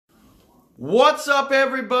What's up,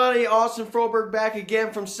 everybody? Austin Froberg back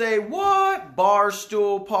again from Say What?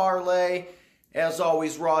 Barstool Parlay. As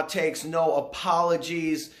always, raw takes, no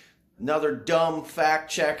apologies. Another dumb fact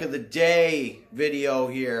check of the day video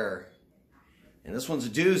here. And this one's a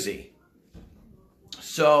doozy.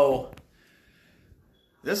 So,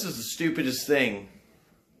 this is the stupidest thing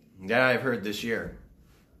that I've heard this year.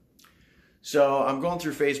 So, I'm going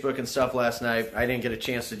through Facebook and stuff last night. I didn't get a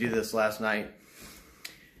chance to do this last night.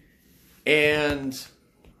 And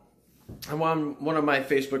I'm on one of my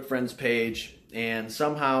Facebook friends' page, and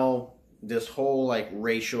somehow this whole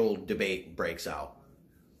racial debate breaks out.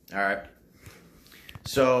 All right.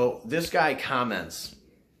 So this guy comments,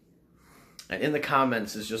 and in the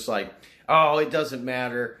comments is just like, "Oh, it doesn't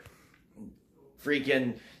matter.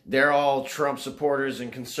 Freaking, they're all Trump supporters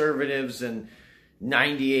and conservatives, and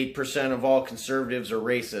 98% of all conservatives are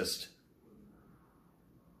racist."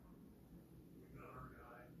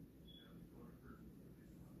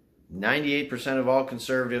 98% of all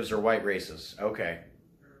conservatives are white racists. Okay.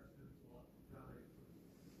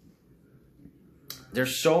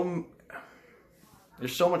 There's so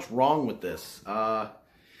much wrong with this.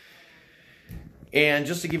 And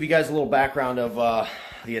just to give you guys a little background of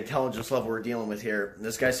the intelligence level we're dealing with here,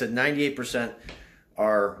 this guy said 98%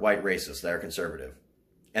 are white racists that are conservative.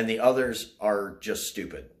 And the others are just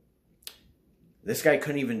stupid. This guy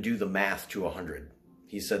couldn't even do the math to 100.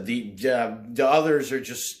 He said the others are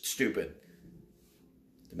just stupid.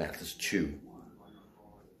 The math is 2.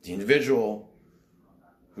 The individual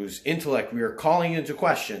whose intellect we are calling into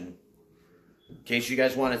question, in case you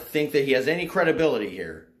guys want to think that he has any credibility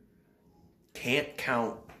here, can't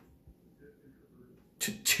count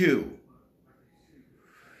to 2.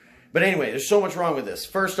 But anyway, there's so much wrong with this.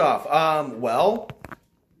 First off,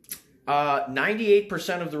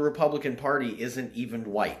 98% of the Republican Party isn't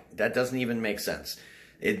even white. That doesn't even make sense.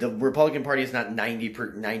 The Republican Party is not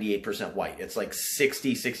 98% white. It's like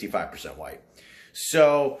 65% white.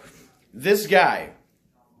 So this guy,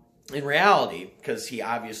 in reality, because he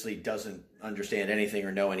obviously doesn't understand anything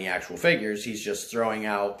or know any actual figures, he's just throwing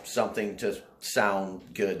out something to sound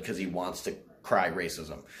good because he wants to cry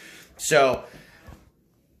racism. So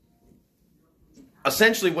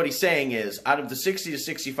essentially what he's saying is, out of the 60 to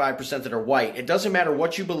 65% that are white, it doesn't matter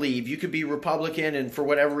what you believe. You could be Republican and for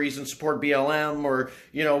whatever reason support BLM or,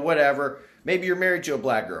 whatever. Maybe you're married to a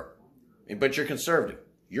black girl, but you're conservative.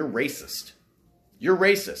 You're racist. You're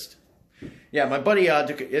racist. Yeah, my buddy,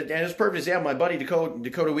 and it's perfect. Yeah, my buddy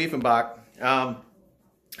Dakota Wiefenbach,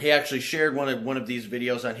 he actually shared one of these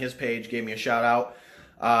videos on his page, gave me a shout out.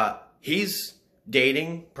 He's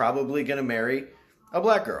dating, probably going to marry a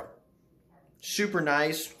black girl. Super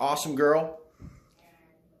nice, awesome girl.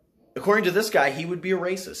 According to this guy, he would be a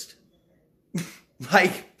racist.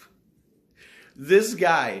 This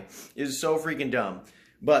guy is so freaking dumb.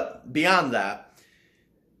 But beyond that,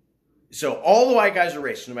 so all the white guys are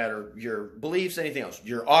racist, no matter your beliefs, anything else.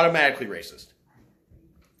 You're automatically racist.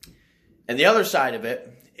 And the other side of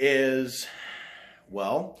it is,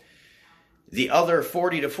 the other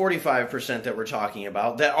 40 to 45% that we're talking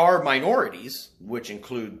about that are minorities, which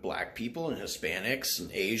include black people and Hispanics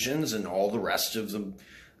and Asians and all the rest of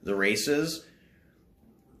the races,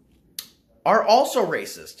 are also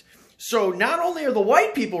racist. So not only are the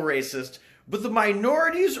white people racist, but the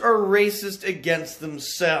minorities are racist against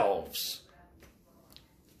themselves.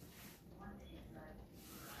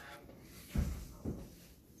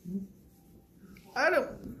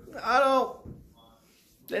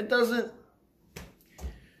 That doesn't...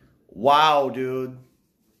 Wow, dude.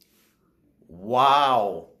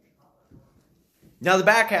 Wow. Now, the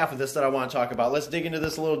back half of this that I want to talk about, let's dig into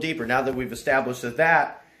this a little deeper now that we've established that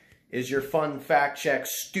that is your fun fact check,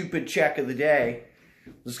 stupid check of the day.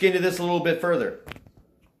 Let's get into this a little bit further.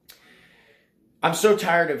 I'm so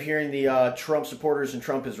tired of hearing the Trump supporters and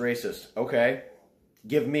Trump is racist. Okay.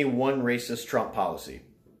 Give me one racist Trump policy.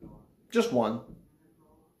 Just one.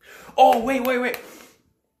 Oh, wait.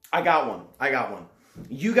 I got one.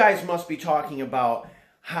 You guys must be talking about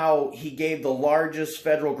how he gave the largest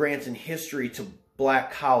federal grants in history to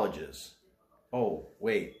black colleges. Oh,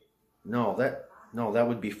 wait. No, that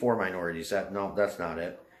would be for minorities. That's not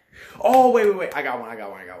it. Oh, wait. I got one.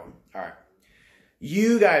 All right.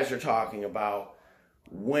 You guys are talking about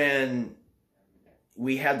when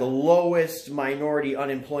we had the lowest minority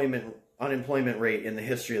unemployment rate in the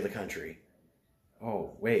history of the country.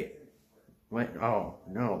 Oh, wait. Oh,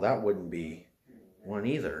 no, that wouldn't be one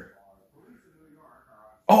either.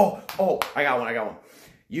 Oh, I got one.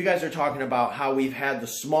 You guys are talking about how we've had the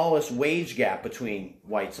smallest wage gap between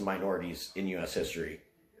whites and minorities in U.S. history.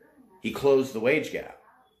 He closed the wage gap.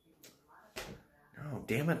 No, Oh,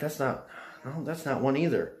 damn it. That's not, no, that's not one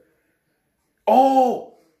either.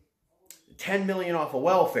 Oh, 10 million off of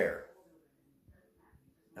welfare.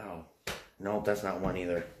 Oh, no, that's not one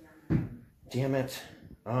either. Damn it.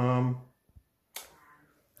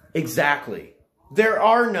 Exactly. There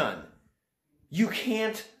are none. You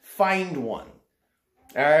can't find one.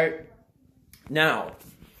 All right. Now,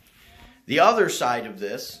 the other side of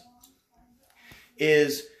this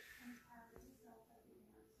is,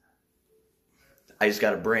 I just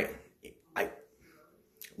got a brain.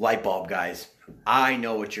 Light bulb, guys. I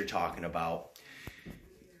know what you're talking about.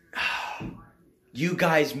 You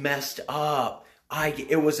guys messed up.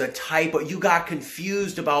 It was a typo. You got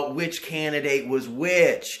confused about which candidate was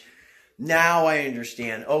which. Now I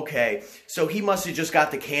understand. Okay, so he must have just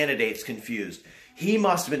got the candidates confused. He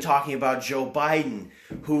must have been talking about Joe Biden,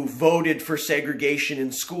 who voted for segregation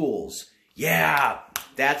in schools. Yeah,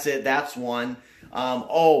 that's it. That's one.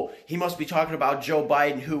 Oh, he must be talking about Joe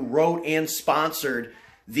Biden, who wrote and sponsored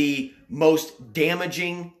the most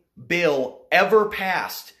damaging bill ever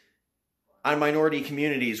passed on minority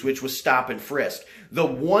communities, which was stop and frisk. The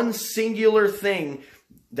one singular thing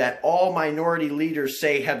that all minority leaders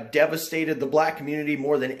say have devastated the black community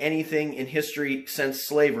more than anything in history since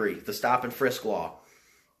slavery, the stop and frisk law.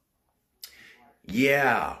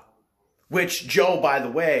 Yeah. Which Joe, by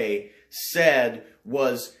the way, said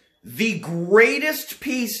was the greatest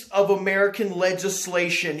piece of American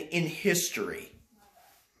legislation in history.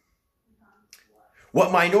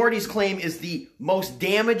 What minorities claim is the most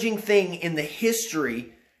damaging thing in the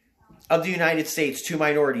history of the United States to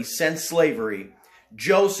minorities since slavery,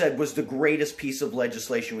 Joe said was the greatest piece of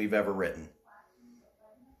legislation we've ever written.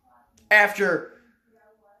 After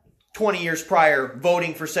 20 years prior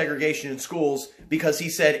voting for segregation in schools because he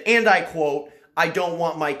said, and I quote, "I don't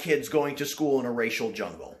want my kids going to school in a racial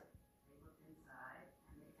jungle."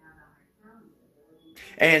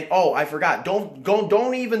 And, oh, I forgot.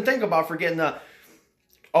 Don't even think about forgetting the,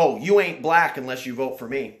 oh, you ain't black unless you vote for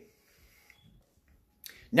me.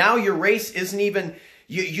 Now your race isn't even,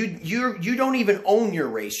 you don't even own your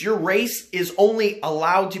race. Your race is only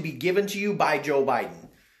allowed to be given to you by Joe Biden.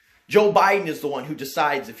 Joe Biden is the one who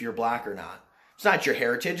decides if you're black or not. It's not your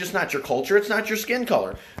heritage. It's not your culture. It's not your skin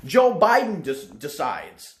color. Joe Biden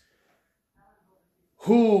decides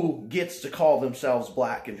who gets to call themselves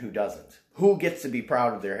black and who doesn't. Who gets to be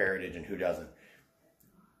proud of their heritage and who doesn't.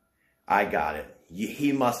 I got it.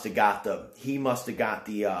 He must have got the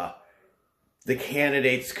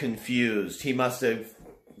candidates confused. He must have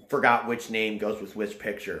forgot which name goes with which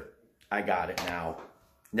picture. I got it now.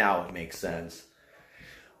 Now it makes sense.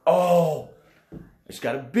 Oh, I just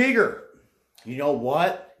got it bigger. You know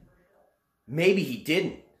what? Maybe he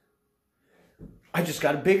didn't. I just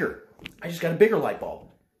got a bigger light bulb.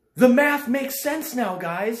 The math makes sense now,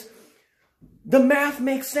 guys. The math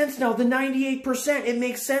makes sense now. The 98%, it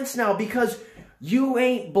makes sense now because you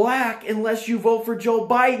ain't black unless you vote for Joe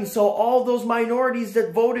Biden. So all those minorities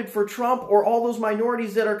that voted for Trump or all those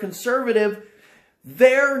minorities that are conservative,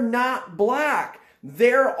 they're not black.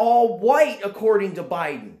 They're all white according to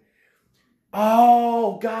Biden.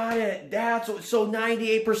 Oh, got it. So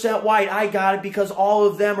 98% white. I got it because all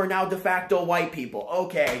of them are now de facto white people.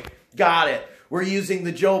 Okay, got it. We're using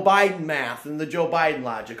the Joe Biden math and the Joe Biden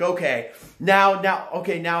logic. Okay, now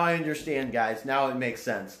I understand, guys. Now it makes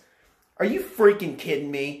sense. Are you freaking kidding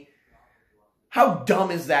me? How dumb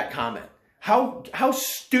is that comment? How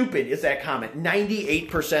stupid is that comment?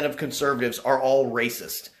 98% of conservatives are all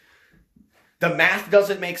racist. The math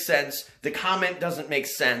doesn't make sense. The comment doesn't make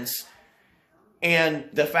sense. And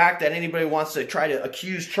the fact that anybody wants to try to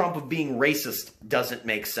accuse Trump of being racist doesn't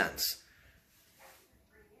make sense.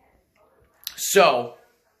 So,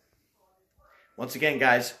 once again,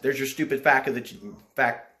 guys, there's your stupid fact of the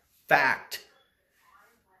fact.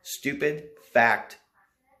 Stupid fact.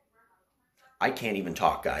 I can't even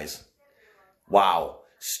talk, guys. Wow.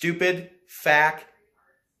 Stupid fact.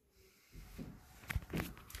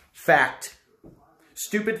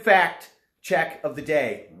 Stupid fact check of the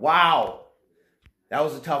day. Wow. That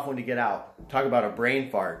was a tough one to get out. Talk about a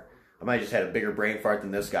brain fart. I might have just had a bigger brain fart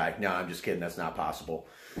than this guy. No, I'm just kidding. That's not possible.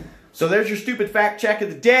 So there's your stupid fact check of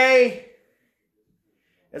the day.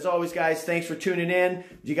 As always, guys, thanks for tuning in.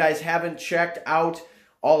 If you guys haven't checked out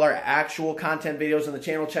all our actual content videos on the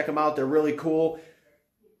channel, check them out. They're really cool.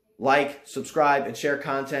 Like, subscribe, and share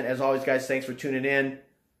content. As always, guys, thanks for tuning in.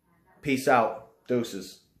 Peace out.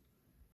 Deuces.